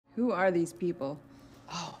Who are these people?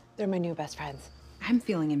 Oh, they're my new best friends. I'm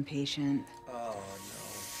feeling impatient. Oh,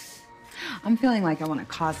 no. I'm feeling like I want to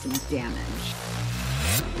cause some damage.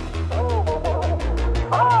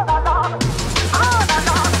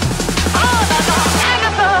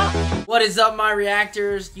 What is up, my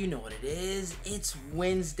reactors? You know what it is. It's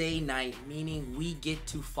Wednesday night, meaning we get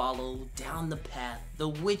to follow down the path, the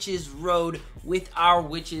witch's road with our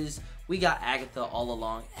witches. We got Agatha all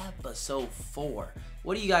along, episode 4.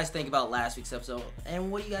 What do you guys think about last week's episode?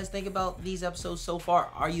 And what do you guys think about these episodes so far?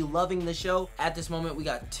 Are you loving the show? At this moment, we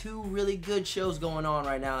got 2 really good shows going on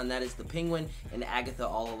right now, and that is The Penguin and Agatha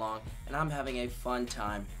All Along. And I'm having a fun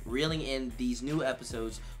time reeling in these new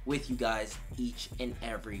episodes with you guys each and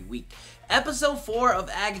every week. Episode 4 of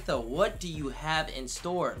Agatha, what do you have in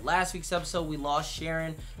store? Last week's episode, we lost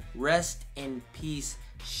Sharon. Rest in peace,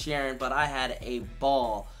 Sharon. But I had a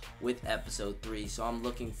ball with episode 3, so I'm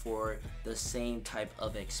looking for the same type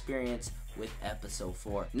of experience with episode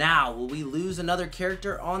 4. Now, will we lose another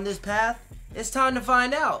character on this path? It's time to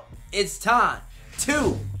find out. It's time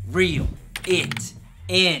to reel it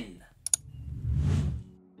in.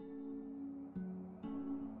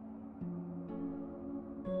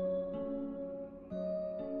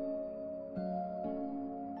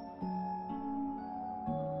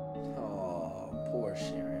 Oh, poor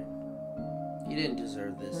Sharon. You didn't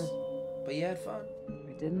deserve this, but you had fun.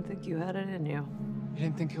 I didn't think you had it in you. You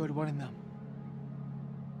didn't think you would what in them?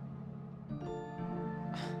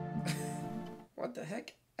 What the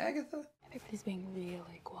heck, Agatha? Everybody's being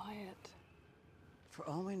really quiet. For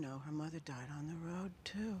all we know, her mother died on the road,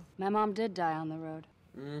 too. My mom did die on the road.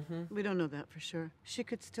 Mm-hmm. We don't know that for sure. She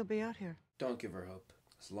could still be out here. Don't give her hope.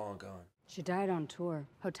 It's long gone. She died on tour.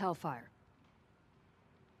 Hotel fire.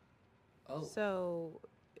 Oh, So,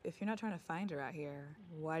 if you're not trying to find her out here,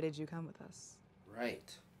 why did you come with us? right.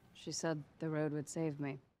 She said the road would save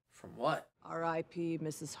me. From what? R.I.P.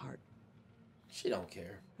 Mrs. Hart. She don't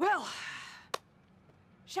care. Well,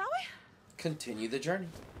 shall we? Continue the journey.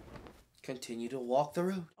 Continue to walk the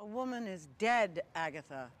road. A woman is dead,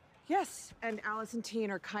 Agatha. Yes, and Alice and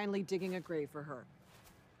Teen are kindly digging a grave for her.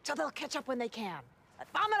 So they'll catch up when they can.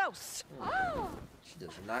 Vamonos! She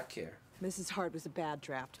does not care. Mrs. Hart was a bad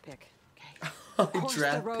draft pick. Okay. Of course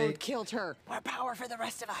Draft the road pick. killed her. More power for the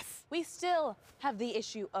rest of us. We still have the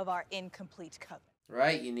issue of our incomplete coven.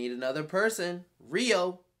 Right, you need another person.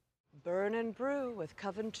 Rio. Burn and brew with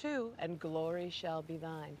Coven 2, and glory shall be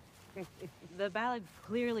thine. The ballad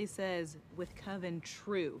clearly says, with coven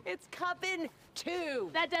true. It's Coven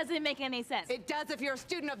 2. That doesn't make any sense. It does if you're a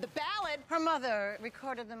student of the ballad. Her mother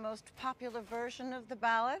recorded the most popular version of the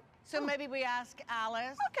ballad. So maybe we ask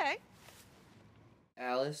Alice. Okay.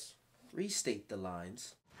 Alice, restate the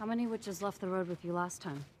lines. How many witches left the road with you last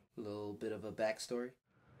time? A little bit of a backstory.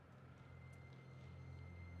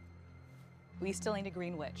 We still need a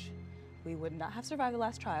green witch. We would not have survived the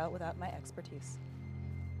last trial without my expertise.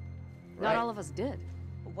 Not all of us did.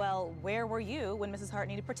 Well, where were you when Mrs. Hart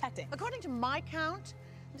needed protecting? According to my count,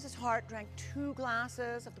 Mrs. Hart drank 2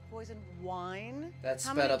 glasses of the poisoned wine. That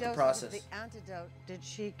How sped many up the doses process. of the antidote did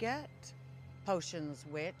she get? Potions,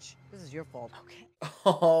 witch. This is your fault. Okay.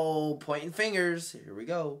 Oh, pointing fingers. Here we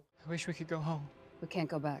go. I wish we could go home. We can't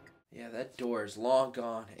go back. Yeah, that door is long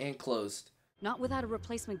gone and closed. Not without a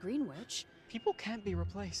replacement green witch. People can't be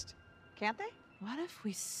replaced. Can't they? What if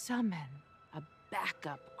we summon a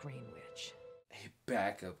backup green witch? A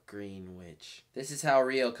backup green witch. This is how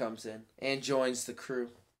Rio comes in and joins the crew.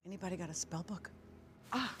 Anybody got a spell book?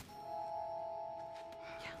 Ah.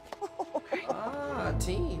 Ah,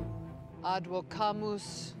 team.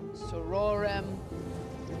 Advocamus sororem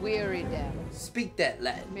viridem. Speak that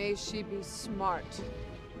Latin. May she be smart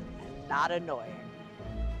and not annoying.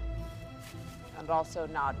 And also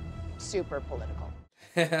not super political.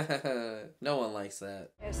 No one likes that.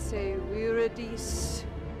 Esse viridis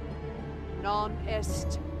non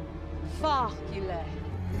est facile.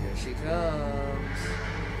 Here she comes.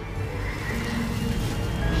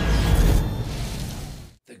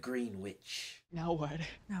 The Green Witch. Now what?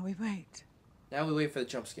 Now we wait. Now we wait for the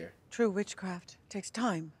jump scare. True witchcraft takes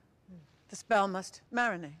time. The spell must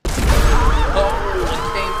marinate. Oh,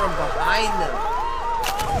 it came from behind them.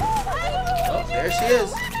 Oh, there she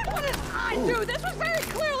is. What did I do? This was very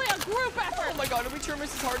clearly a group effort. Oh my god, did we turn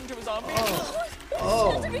Mrs. Hart into a zombie?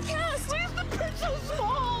 Oh, Because why is the print so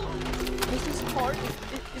small? Mrs. Hart?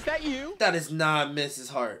 Is that you? that is not Mrs.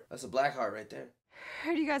 Hart. That's a black heart right there.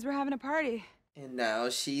 Heard you guys were having a party. And now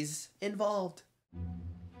she's involved.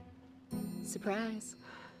 Surprise.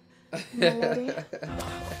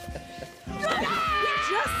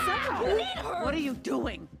 What are you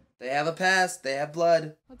doing? They have a past. They have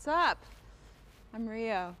blood. What's up? I'm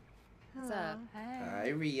Rio. What's up? Hi,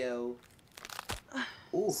 Rio.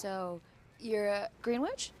 Ooh. So, you're a green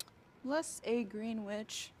witch? Less a green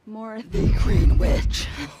witch, more the green witch.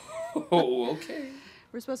 Oh, okay.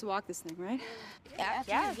 We're supposed to walk this thing, right?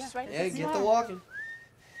 Yeah, just right. Yeah, get the walking.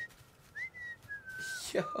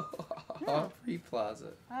 Yo, Free Plaza.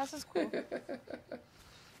 Oh, this is cool.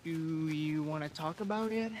 Do you want to talk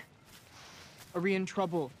about it? Are we in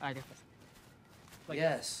trouble, Agatha? Like,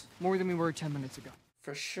 Yes, more than we were 10 minutes ago.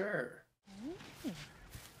 for sure.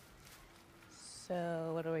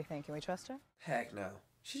 So, what do we think? Can we trust her? Heck no.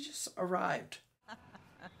 She just arrived.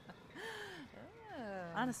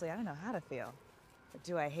 Honestly, I don't know how to feel.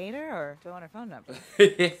 Do I hate her or do I want her phone number?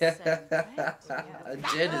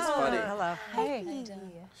 Jen is funny. Hello. Hey.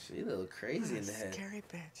 She a little crazy in the head. Scary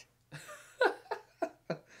bitch.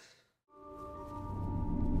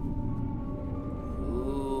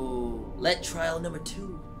 Ooh. Let trial number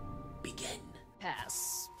 2 begin.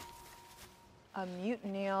 Pass. A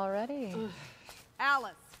mutiny already.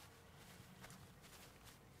 Alice.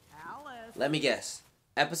 Alice. Let me guess.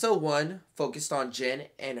 Episode 1 focused on Jen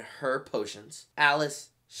and her potions. Alice,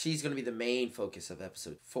 she's going to be the main focus of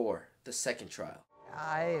episode 4, the second trial.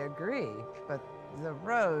 I agree, but the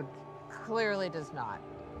road clearly does not.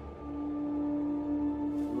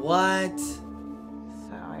 What?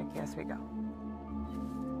 So I guess we go.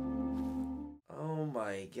 Oh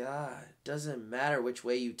my god. Doesn't matter which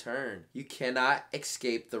way you turn. You cannot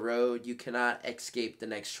escape the road. You cannot escape the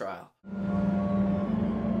next trial.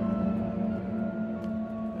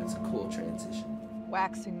 That's a cool transition.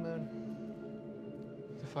 Waxing moon.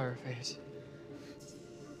 The fire phase.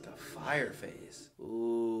 The fire phase.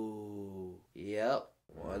 Ooh. Yep.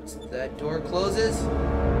 Once that door closes,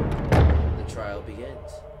 the trial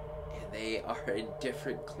begins. And they are in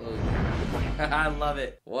different clothing. I love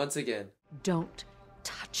it. Once again. Don't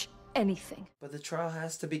touch anything. But the trial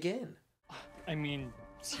has to begin. I mean,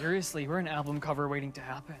 seriously, we're an album cover waiting to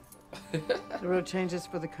happen. The road changes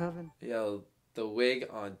for the coven. Yo, the wig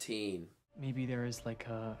on Teen. Maybe there is like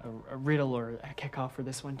a riddle or a kickoff for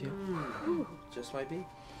this one too. Just might be.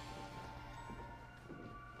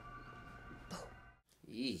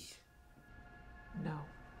 Yee. No.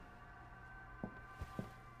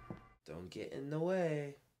 Don't get in the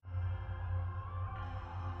way.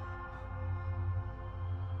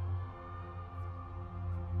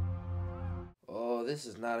 Oh, this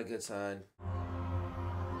is not a good sign.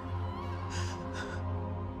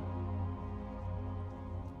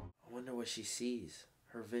 I wonder what she sees.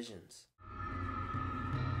 Her visions.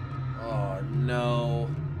 Oh, no.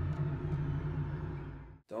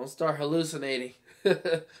 Don't start hallucinating.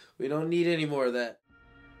 We don't need any more of that.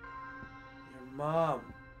 Your mom.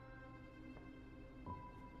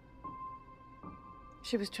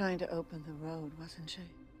 She was trying to open the road, wasn't she?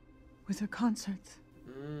 With her concerts.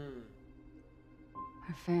 Her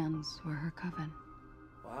fans were her coven.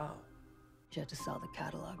 Wow. She had to sell the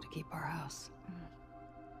catalog to keep our house.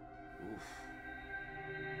 Oof.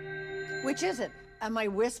 Which is it? Am I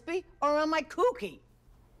wispy or am I kooky?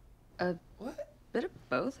 A What? bit of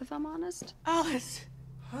both, if I'm honest. Alice!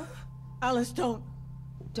 Huh? Alice, don't.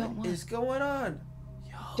 Don't What what? is going on?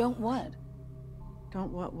 Don't what?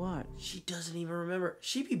 Don't what? She doesn't even remember.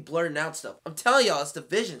 She be blurting out stuff. I'm telling y'all, it's the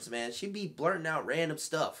visions, man. She be blurting out random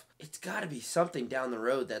stuff. It's gotta be something down the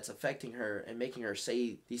road that's affecting her and making her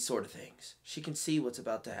say these sort of things. She can see what's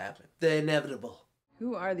about to happen. The inevitable.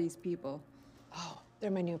 Who are these people? Oh, they're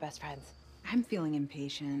my new best friends. I'm feeling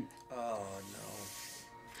impatient. Oh, no.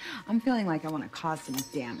 I'm feeling like I want to cause some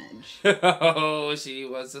damage. Oh, she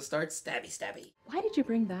wants to start stabby. Why did you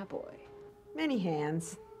bring that boy? Many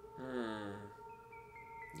hands.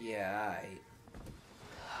 Yeah,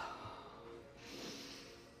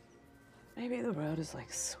 Maybe the road is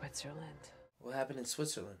like Switzerland. What happened in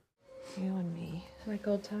Switzerland? You and me. Like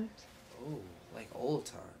old times. Oh, like old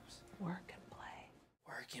times. Work and play.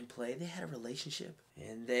 Work and play. They had a relationship.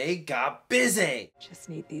 And they got busy. Just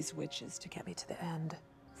need these witches to get me to the end.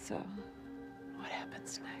 So, what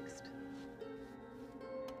happens next?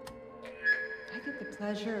 I get the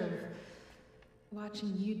pleasure of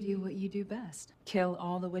watching you do what you do best. Kill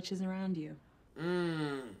all the witches around you.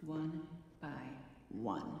 One by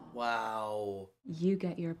one. Wow. You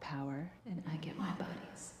get your power, and I get my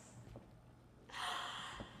buddies.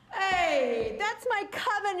 Hey, that's my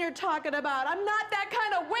coven you're talking about. I'm not that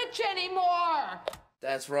kind of witch anymore.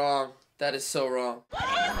 That's wrong. That is so wrong.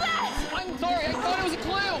 I'm sorry, I thought it was a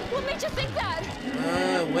clue! What made you think that?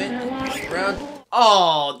 Went around.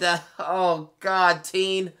 Oh, God,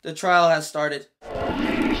 teen. The trial has started.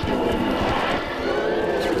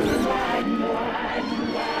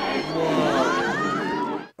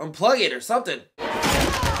 Whoa. Unplug it or something.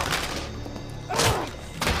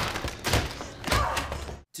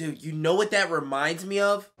 Dude, you know what that reminds me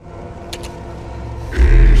of?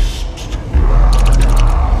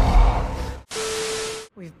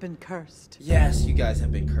 We've been cursed. Yes, you guys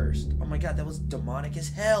have been cursed. Oh my god, that was demonic as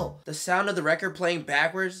hell. The sound of the record playing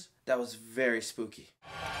backwards, that was very spooky.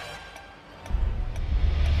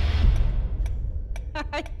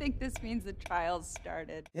 I think this means the trial's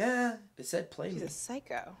started. Yeah, it said play She's me. a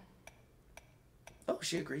psycho. Oh,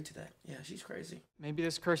 she agreed to that. Yeah, she's crazy. Maybe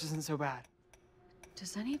this curse isn't so bad.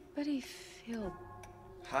 Does anybody feel...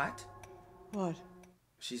 Hot? What?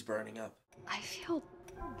 She's burning up. I feel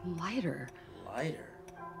lighter. Lighter?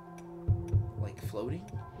 Like floating?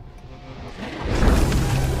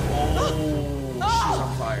 Oh, she's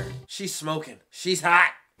on fire. She's smoking. She's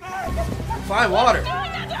hot. Find water. Can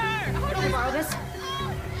I borrow this?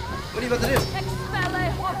 What are you about to do?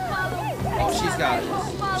 Oh, she's got it.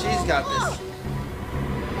 She's got this.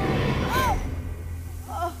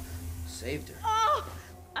 Saved her.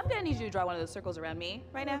 I'm gonna need you to draw one of those circles around me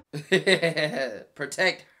right now.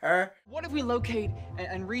 Protect her. What if we locate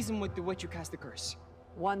and reason with the witch who cast the curse?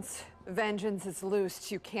 Once vengeance is loosed,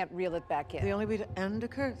 you can't reel it back in. The only way to end a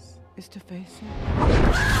curse is to face it.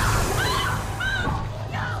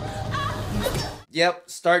 Yep,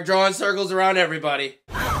 start drawing circles around everybody.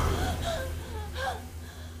 Her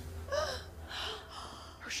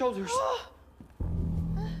shoulders.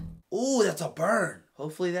 Ooh, that's a burn.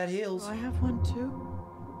 Hopefully that heals. I have one too.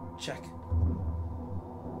 Check.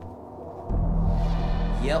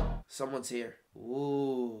 Yep, someone's here.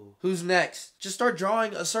 Ooh. Who's next? Just start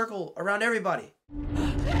drawing a circle around everybody.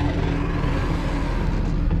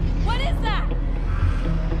 What is that?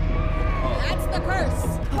 That's the curse.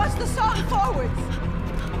 Watch the song forwards.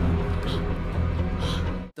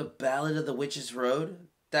 The Ballad of the Witch's Road?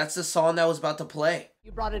 That's the song that was about to play.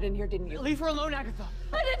 You brought it in here, didn't you? Leave her alone, Agatha.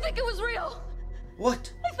 I didn't think it was real.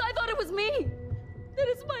 What? I thought it was me. That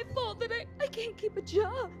it's my fault that I can't keep a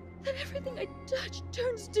job. That everything I touch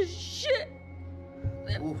turns to shit.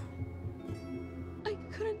 That Ooh. I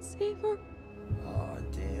couldn't save her. Oh,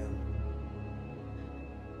 damn.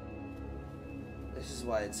 This is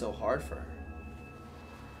why it's so hard for her.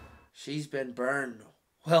 She's been burned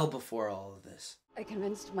well before all of this. I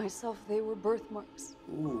convinced myself they were birthmarks,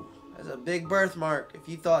 Ooh, that's a big birthmark if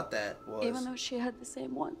you thought that was. even though she had the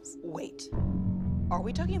same ones. Wait. Are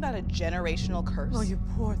we talking about a generational curse? Oh, you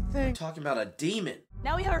poor thing. Talking about a demon.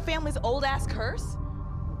 Now we have our family's old ass curse?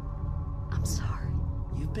 I'm sorry.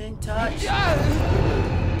 You've been touched.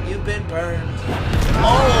 You've been burned.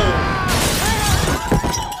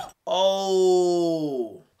 Oh!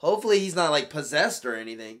 Oh! Hopefully he's not like possessed or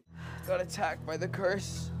anything. Got attacked by the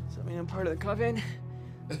curse. Does that mean I'm part of the coven?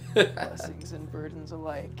 Blessings and burdens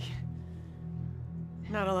alike.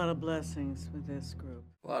 Not a lot of blessings with this group.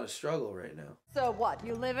 A lot of struggle right now. So what?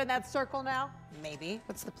 You live in that circle now? Maybe.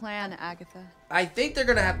 What's the plan, Agatha? I think they're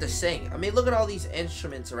gonna have to sing. I mean, look at all these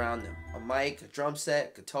instruments around them. A mic, a drum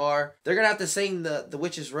set, guitar. They're gonna have to sing the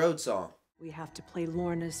Witch's Road song. We have to play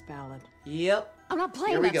Lorna's ballad. Yep. I'm not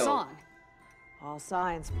playing Here we that go. song. All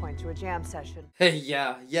signs point to a jam session.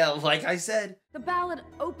 yeah, like I said. The ballad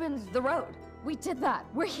opens the road. We did that.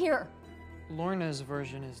 We're here. Lorna's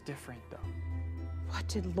version is different, though. What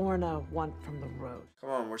did Lorna want from the road? Come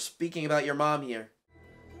on, we're speaking about your mom here.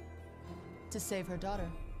 To save her daughter.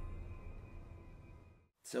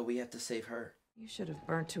 So we have to save her. You should have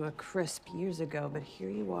burnt to a crisp years ago, but here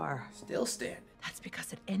you are. Still standing. That's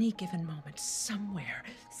because at any given moment, somewhere,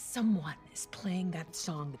 someone is playing that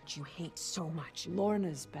song that you hate so much.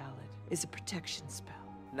 Lorna's ballad is a protection spell.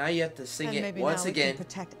 Now you have to sing And it maybe once now it again. can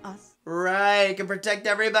protect us. Right, it can protect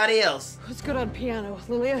everybody else. Who's good on piano,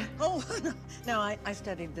 Lilia? Oh, no, I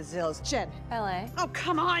studied the zills. Jen. Ballet. Oh,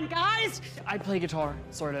 come on, guys! I play guitar,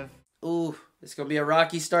 sort of. Ooh, it's gonna be a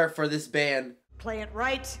rocky start for this band. Play it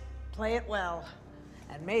right, play it well,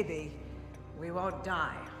 and maybe we won't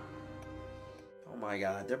die. Oh my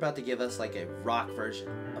god, they're about to give us like a rock version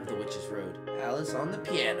of The Witch's Road. Alice on the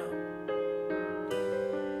piano.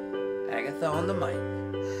 Agatha on the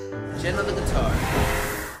mic. Jen on the guitar.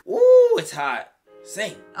 Ooh, it's hot.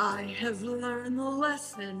 Sing. I have learned the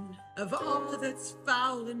lesson of all that's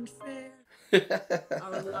foul and fair.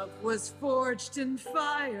 Our love was forged in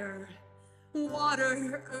fire,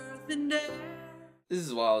 water, earth, and air. This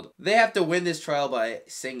is wild. They have to win this trial by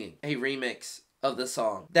singing a remix of the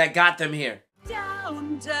song that got them here.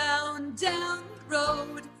 Down, down, down the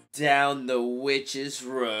road. Down the Witch's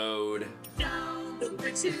Road. Down the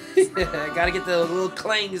witch's Gotta get the little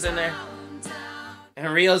clangs in there.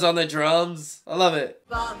 And Rio's on the drums. I love it.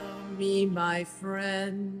 Follow me, my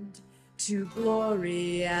friend, to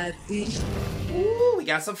glory at the Ooh, we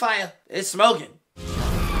got some fire. It's smoking.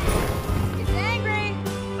 It's angry.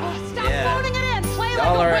 yeah. Phoning it in. Play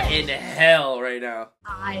Y'all like are a witch. in hell right now.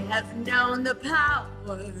 I have known the power.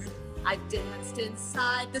 I've danced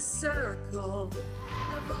inside the circle of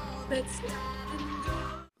all that's bad and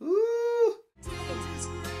good. Ooh. Trials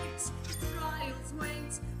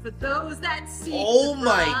wait for those that seek Oh the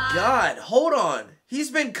my prize. god. Hold on. He's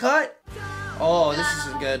been cut? Oh, this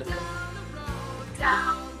isn't good.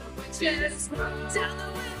 Down the witch's road, down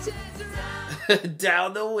the witch's road.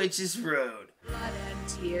 Down the witch's road. Blood and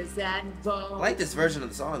tears and bones. I like this version of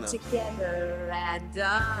the song though. Together and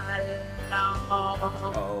alone.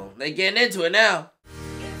 Oh, they getting into it now.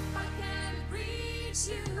 If I can reach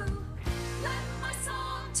you, let my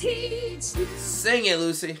song teach you. Sing it,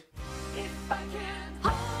 Lucy. If I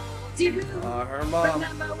can hold you, Her mom.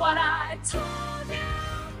 remember what I told you.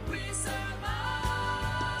 We survive.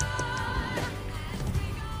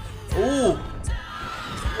 Ooh.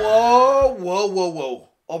 Whoa, whoa, whoa, whoa.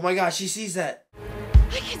 Oh my gosh, she sees that.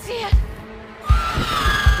 I can see it.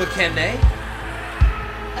 But can they?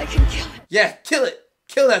 I can kill it. Yeah, kill it.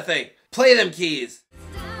 Kill that thing. Play them keys.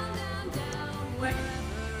 Wherever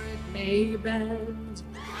it may bend,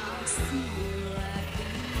 I'll see you at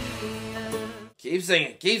the end. Keep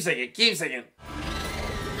singing, keep singing, keep singing.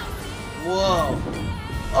 Whoa.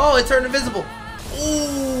 Oh, it turned invisible.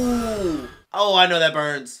 Ooh. Oh, I know that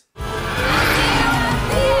burns.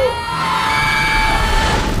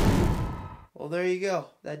 Well, there you go.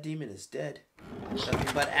 That demon is dead.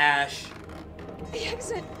 Nothing but ash. The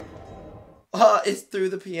exit. It's through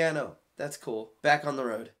the piano. That's cool. Back on the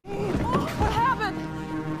road. What happened?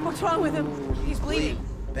 What's wrong with him? He's bleeding.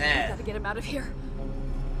 Bad. Gotta get him out of here.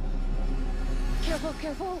 Careful,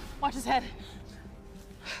 careful. Watch his head.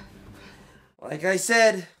 Like I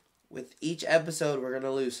said, with each episode, we're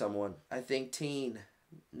gonna lose someone. I think Teen,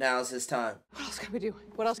 now's his time. What else can we do?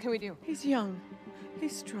 What else can we do? He's young.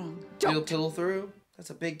 He's strong. He'll pull through. That's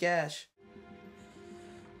a big gash.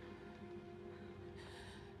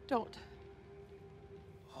 Don't.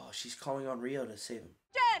 Oh, she's calling on Rio to save him.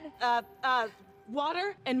 Jen!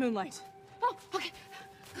 Water and moonlight. Oh, okay.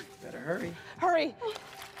 Better hurry. Hurry.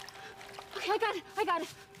 Okay, I got it. I got it.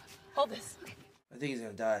 Hold this. I think he's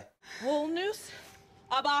gonna die. Vulnus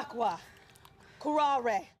ab aqua.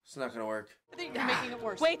 Curare. It's not gonna work. I think you're making it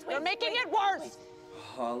worse. Wait, you're making it worse.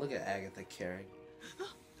 Oh, look at Agatha caring.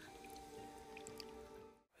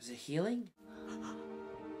 Is it healing?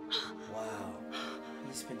 Wow.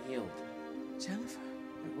 He's been healed. Jennifer,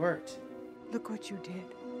 It worked. look what you did.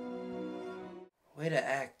 Way to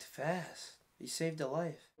act fast. You saved a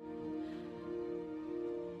life.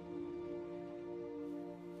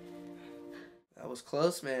 That was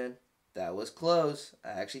close, man. That was close. I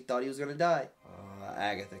actually thought he was gonna die.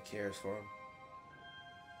 Agatha cares for him.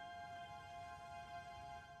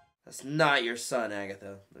 That's not your son,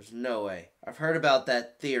 Agatha. There's no way. I've heard about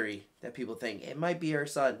that theory that people think it might be her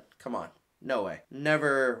son. Come on. No way.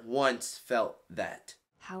 Never once felt that.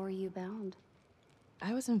 How are you bound?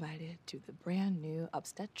 I was invited to the brand new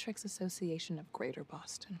Obstetrics Association of Greater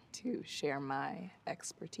Boston to share my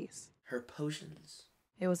expertise. Her potions.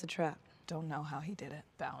 It was a trap. Don't know how he did it.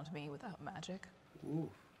 Bound me without magic. Ooh.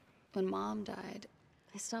 When Mom died,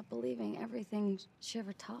 I stopped believing everything she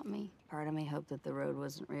ever taught me. Part of me hoped that the road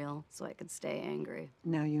wasn't real, so I could stay angry.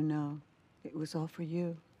 Now you know. It was all for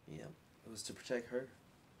you. Yep. It was to protect her.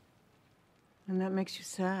 And that makes you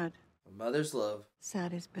sad. A mother's love.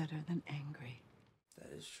 Sad is better than angry.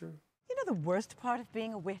 That is true. You know the worst part of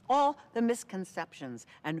being a witch? All the misconceptions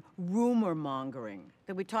and rumor mongering.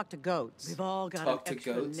 That we talk to goats. We've all got Talk to an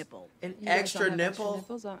extra goats? nipple. An You guys extra don't have nipple?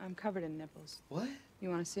 nipples? I'm covered in nipples. What? You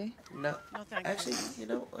want to see? No. No, thank you. Actually, you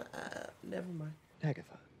know, never mind.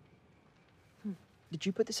 Agatha. Did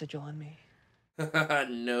you put the sigil on me?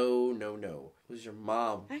 No, no, no. It was your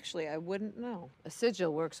mom. Actually, I wouldn't know. A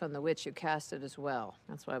sigil works on the witch who cast it as well.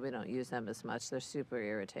 That's why we don't use them as much. They're super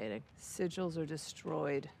irritating. Sigils are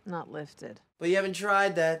destroyed, not lifted. But you haven't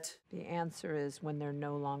tried that. The answer is when they're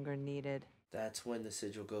no longer needed. That's when the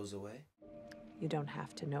sigil goes away. You don't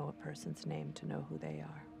have to know a person's name to know who they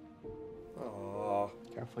are. Aww.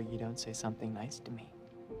 Careful you don't say something nice to me.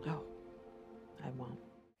 Oh, I won't.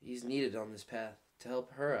 He's needed on this path to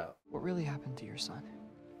help her out. What really happened to your son?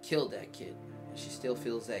 Killed that kid. And she still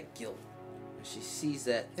feels that guilt. And she sees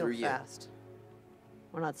that Heal through you. fast.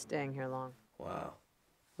 We're not staying here long. Wow.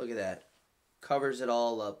 Look at that. Covers it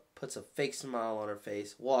all up. Puts a fake smile on her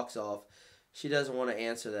face. Walks off. She doesn't want to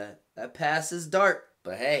answer that. That pass is dark.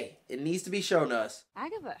 But hey, it needs to be shown us.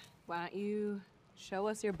 Agatha, why don't you show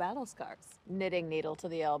us your battle scars? Knitting needle to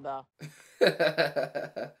the elbow.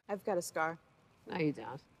 I've got a scar. No, you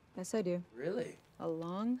don't. Yes, I do. Really? A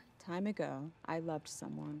long time ago, I loved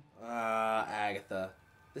someone. Agatha.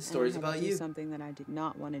 This story's And I had about to do you. something that I did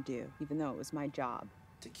not want to do, even though it was my job.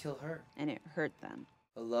 To kill her. And it hurt them.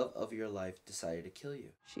 The love of your life decided to kill you.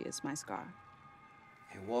 She is my scar.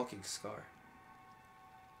 A walking scar.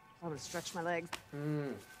 I'm gonna stretch my legs.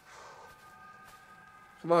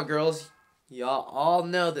 Come on, girls. Y'all all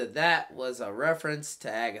know that that was a reference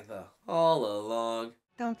to Agatha all along.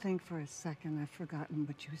 Don't think for a second I've forgotten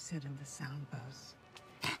what you said in the sound booth.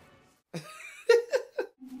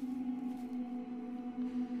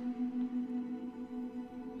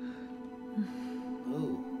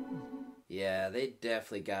 Ooh. Yeah, they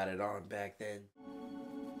definitely got it on back then.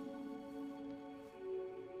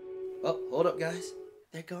 Oh, hold up, guys.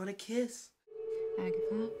 They're gonna kiss.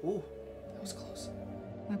 Agatha, Ooh, that was close.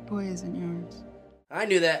 that boy isn't yours. I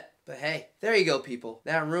knew that, but hey, there you go, people.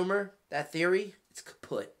 That rumor, that theory, it's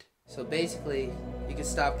kaput. So basically, you can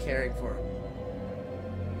stop caring for him.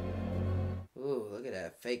 Ooh, look at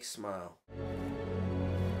that fake smile.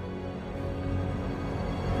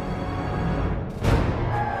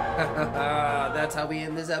 That's how we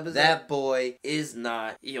end this episode. That boy is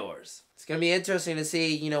not yours. It's gonna be interesting to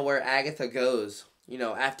see, where Agatha goes,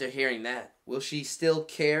 after hearing that. Will she still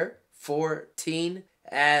care for Teen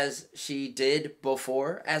as she did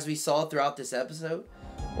before, as we saw throughout this episode?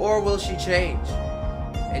 Or will she change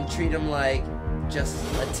and treat him like just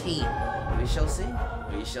a teen? We shall see.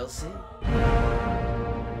 We shall see.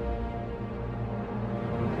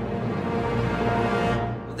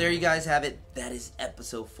 Well, there you guys have it. That is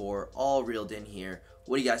episode 4, all reeled in here.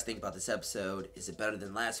 What do you guys think about this episode? Is it better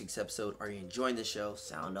than last week's episode? Are you enjoying the show?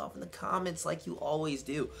 Sound off in the comments like you always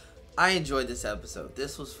do. I enjoyed this episode.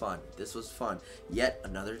 This was fun. This was fun. Yet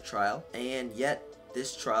another trial, and yet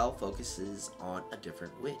this trial focuses on a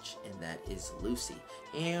different witch, and that is Lucy.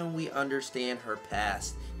 And we understand her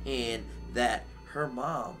past, and that her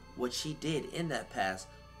mom, what she did in that past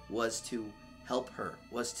was to help her,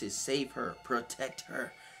 was to save her, protect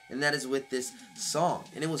her. And that is with this song.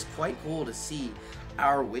 And it was quite cool to see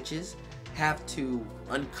our witches have to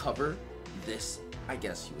uncover this, I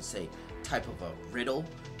guess you would say, type of a riddle.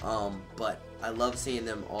 But I love seeing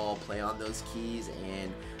them all play on those keys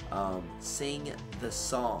and sing the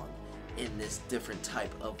song in this different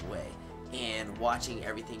type of way. And watching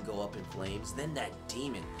everything go up in flames. Then that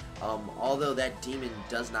demon, although that demon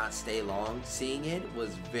does not stay long, seeing it was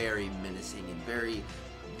very menacing and very,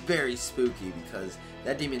 very spooky, because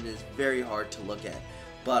that demon is very hard to look at.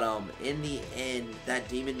 But in the end, that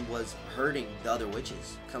demon was hurting the other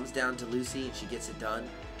witches. Comes down to Lucy and she gets it done,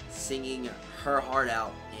 singing her heart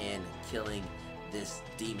out and killing this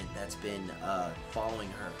demon that's been following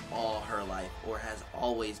her all her life, or has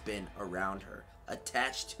always been around her,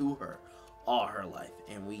 attached to her all her life.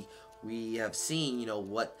 And we have seen,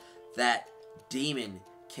 what that demon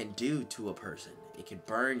can do to a person. It can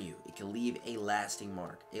burn you. It can leave a lasting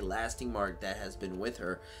mark that has been with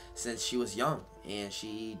her since she was young, and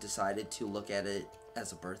she decided to look at it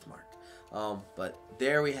as a birthmark. But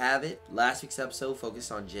there we have it. Last week's episode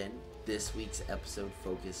focused on Jen. This week's episode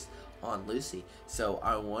focused on Lucy. So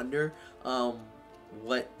I wonder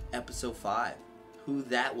what episode 5, who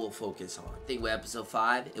that will focus on. I think with episode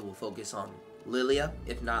 5, it will focus on Lilia.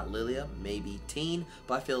 If not Lilia, maybe Teen.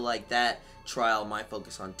 But I feel like that trial might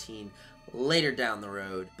focus on Teen later down the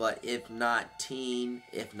road. But if not Teen,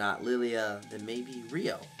 if not Lilia, then maybe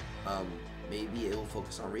Rio. Maybe it will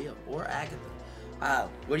focus on Rio or Agatha.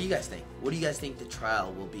 What do you guys think? What do you guys think the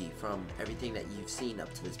trial will be from everything that you've seen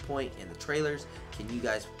up to this point in the trailers? Can you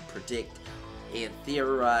guys predict and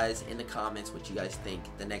theorize in the comments what you guys think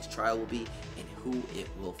the next trial will be and who it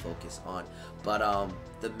will focus on? But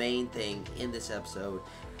the main thing in this episode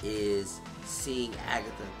is seeing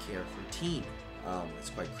Agatha care for Teen.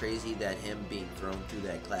 It's quite crazy that him being thrown through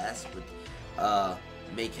that glass would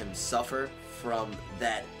make him suffer from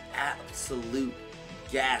that absolute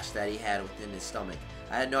gash that he had within his stomach.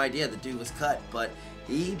 I had no idea the dude was cut, but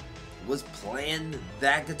he was playing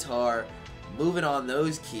that guitar, moving on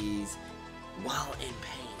those keys while in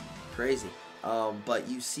pain. Crazy. But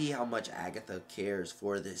you see how much Agatha cares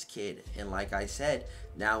for this kid. And like I said,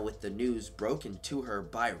 now with the news broken to her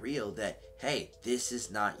by Rio that, hey, this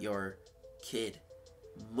is not your kid.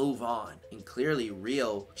 Move on. And clearly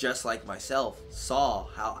Rio, just like myself, saw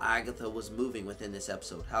how Agatha was moving within this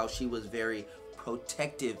episode. How she was very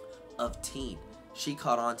protective of Teen. She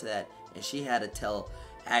caught on to that, and she had to tell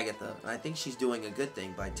Agatha. And I think she's doing a good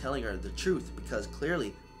thing by telling her the truth, because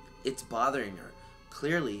clearly it's bothering her.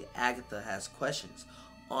 Clearly Agatha has questions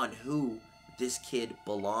on who this kid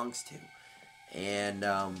belongs to. And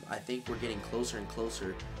I think we're getting closer and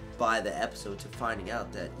closer by the episode to finding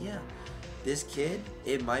out that, yeah, this kid,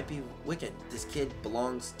 it might be Wiccan. This kid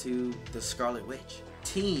belongs to the Scarlet Witch.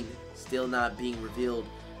 Teen still not being revealed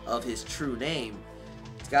of his true name,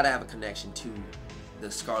 it's got to have a connection to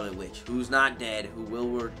the Scarlet Witch, who's not dead, who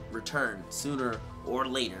will return sooner or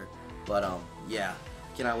later. But yeah,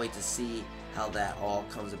 cannot wait to see how that all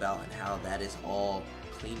comes about and how that is all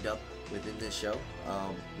cleaned up within this show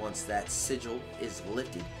once that sigil is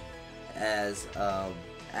lifted. As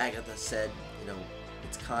Agatha said, you know,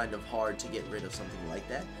 it's kind of hard to get rid of something like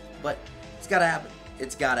that, but it's gotta happen.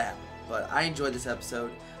 It's gotta happen. But I enjoyed this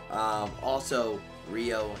episode. Also,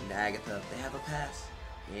 Rio and Agatha, they have a past,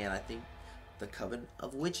 and I think the Coven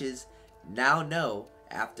of Witches now know,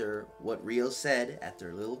 after what Rio said at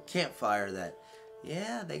their little campfire, that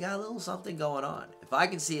yeah, they got a little something going on. If I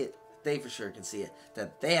can see it, they for sure can see it,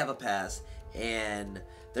 that they have a past, and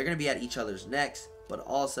they're gonna be at each other's necks, but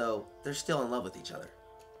also they're still in love with each other,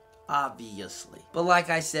 obviously. But like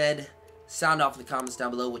I said, sound off in the comments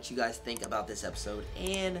down below what you guys think about this episode,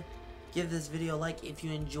 and give this video a like if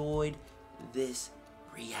you enjoyed this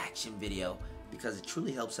reaction video, because it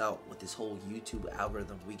truly helps out with this whole YouTube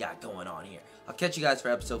algorithm we got going on here. I'll catch you guys for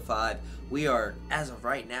episode 5. We are, as of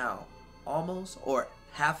right now, almost or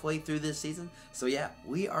halfway through this season. So yeah,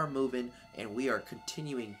 we are moving and we are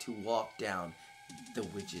continuing to walk down the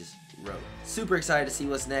Witch's Road. Super excited to see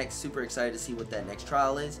what's next. Super excited to see what that next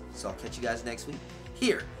trial is. So I'll catch you guys next week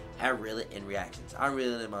here at Reel It In Reactions. I'm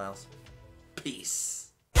Reel It In Miles. Peace.